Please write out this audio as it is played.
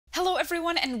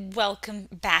everyone, and welcome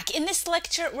back. In this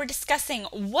lecture, we're discussing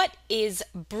what is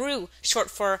Brew, short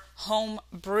for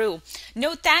Homebrew.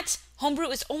 Note that Homebrew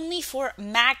is only for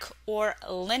Mac or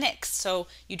Linux, so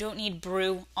you don't need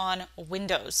Brew on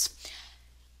Windows.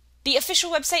 The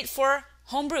official website for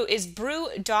Homebrew is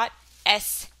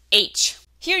brew.sh.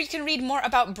 Here you can read more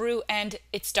about Brew and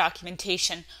its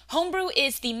documentation. Homebrew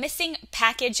is the missing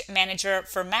package manager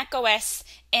for macOS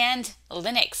and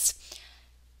Linux.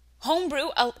 Homebrew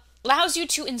allows you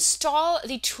to install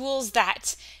the tools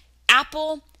that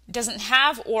Apple doesn't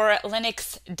have or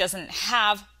Linux doesn't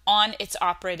have on its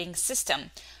operating system.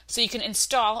 So you can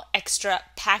install extra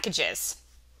packages.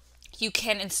 You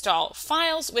can install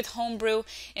files with Homebrew,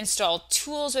 install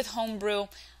tools with Homebrew,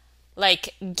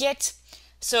 like Git.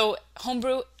 So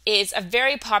Homebrew is a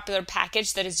very popular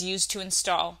package that is used to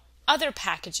install other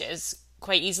packages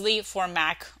quite easily for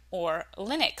Mac or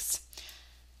Linux.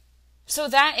 So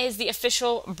that is the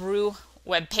official Brew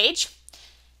webpage.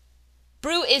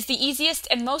 Brew is the easiest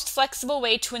and most flexible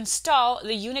way to install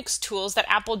the UNIX tools that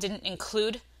Apple didn't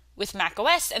include with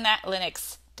macOS and that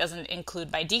Linux doesn't include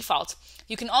by default.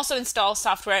 You can also install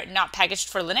software not packaged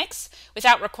for Linux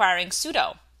without requiring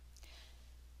sudo.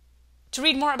 To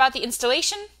read more about the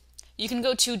installation, you can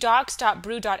go to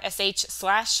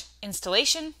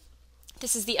docs.brew.sh/installation.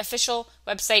 This is the official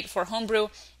website for Homebrew,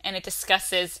 and it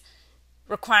discusses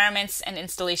requirements and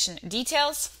installation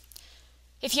details.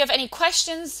 If you have any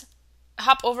questions,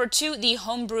 hop over to the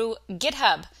Homebrew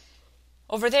Github.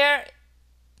 Over there,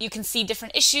 you can see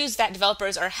different issues that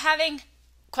developers are having,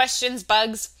 questions,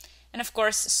 bugs, and of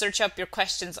course, search up your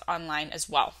questions online as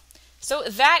well. So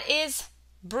that is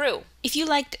Brew. If you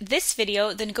liked this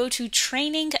video, then go to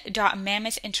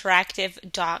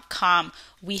training.mammoethinteractive.com.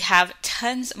 We have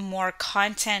tons more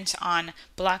content on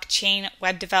blockchain,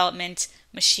 web development,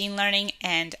 machine learning,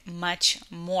 and much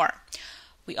more.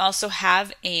 We also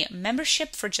have a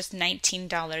membership for just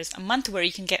 $19 a month where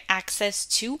you can get access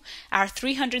to our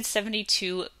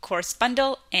 372 course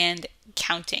bundle and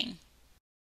counting.